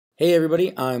Hey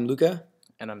everybody, I'm Luca,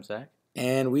 And I'm Zach.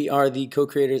 and we are the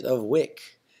co-creators of Wick.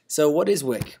 So what is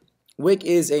Wick? Wick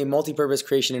is a multi-purpose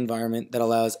creation environment that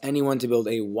allows anyone to build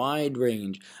a wide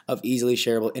range of easily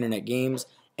shareable internet games,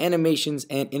 animations,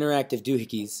 and interactive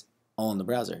doohickeys all in the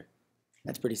browser.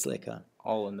 That's pretty slick, huh?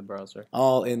 All in the browser.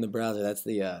 All in the browser. That's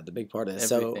the big part of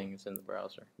this. Everything is in the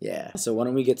browser. Yeah. So why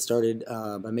don't we get started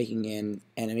by making an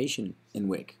animation in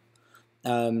Wick?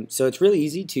 So it's really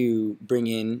easy to bring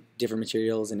in different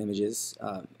materials and images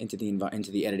into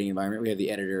the editing environment. We have the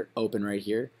editor open right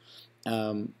here.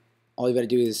 All you got to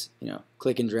do is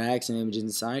click and drag some images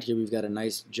inside. Here we've got a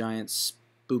nice giant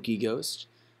spooky ghost,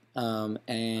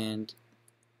 and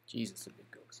Jesus, a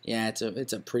big ghost. yeah,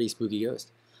 it's a pretty spooky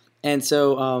ghost. And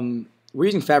so we're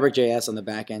using Fabric.js on the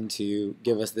back end to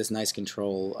give us this nice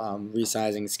control,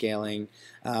 resizing, scaling.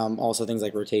 Also things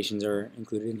like rotations are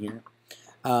included in here.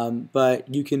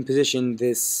 But you can position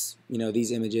this,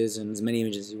 these images and as many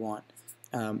images as you want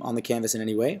on the canvas in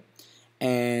any way.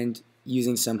 And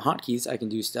using some hotkeys, I can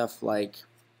do stuff like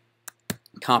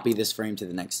copy this frame to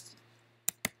the next,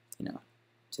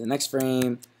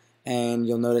 frame, and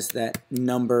you'll notice that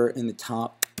number in the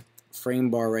top frame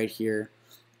bar right here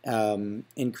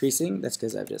increasing. That's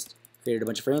because I've just created a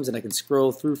bunch of frames, and I can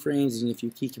scroll through frames using a few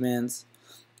key commands.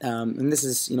 And this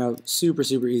is,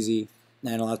 super easy.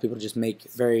 And it allows people to just make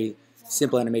very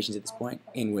simple animations at this point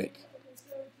in Wick.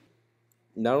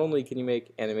 Not only can you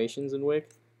make animations in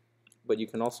Wick, but you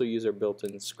can also use our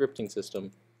built-in scripting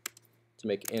system to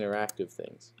make interactive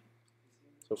things.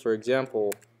 So for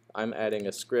example, I'm adding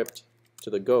a script to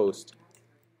the ghost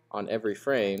on every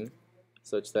frame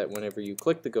such that whenever you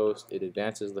click the ghost, it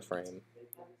advances the frame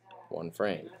one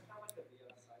frame.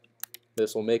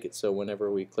 This will make it so whenever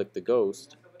we click the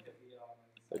ghost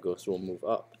will move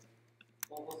up.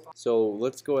 So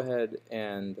let's go ahead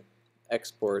and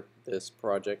export this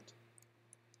project,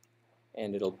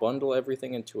 and it'll bundle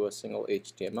everything into a single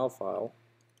HTML file,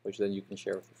 which then you can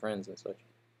share with your friends and such.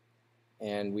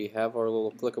 And we have our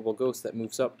little clickable ghost that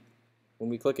moves up when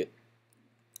we click it.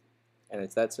 And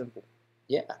it's that simple.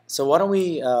 Yeah, so why don't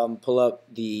we pull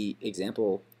up the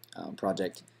example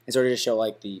project and sort of just show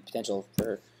like the potential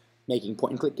for making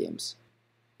point-and-click games.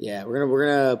 Yeah, we're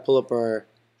gonna pull up our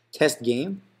test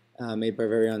game made by our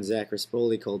very own Zach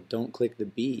Rispoli called Don't Click the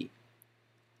B.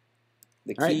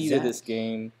 The key to this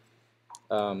game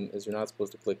is you're not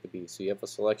supposed to click the B. So you have a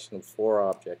selection of 4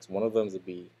 objects. One of them is a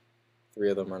B.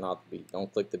 3 of them are not the B.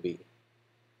 Don't click the B.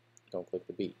 Don't click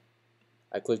the B.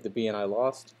 I clicked the B and I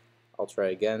lost. I'll try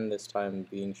again, this time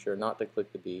being sure not to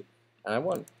click the B, and I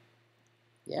won.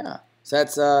 Yeah, so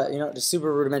that's just a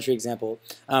super rudimentary example.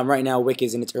 Right now, Wick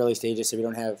is in its early stages, so we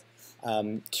don't have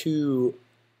too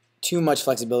much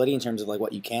flexibility in terms of like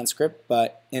what you can script.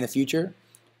 But in the future,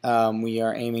 we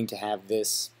are aiming to have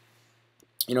this,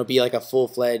 be like a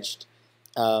full-fledged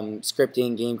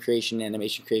scripting, game creation,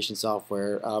 animation creation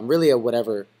software. Really a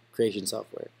whatever creation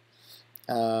software.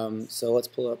 So let's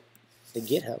pull up the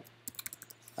GitHub.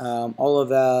 All of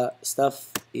the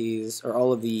stuff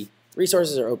all of the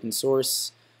resources are open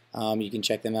source. You can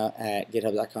check them out at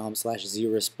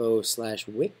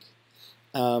github.com/zrispo/wick.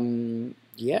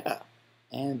 Yeah,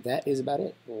 and that is about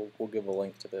it. We'll give a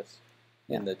link to this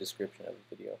in the description of the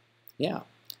video. Yeah.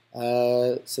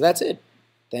 So that's it.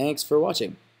 Thanks for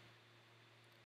watching.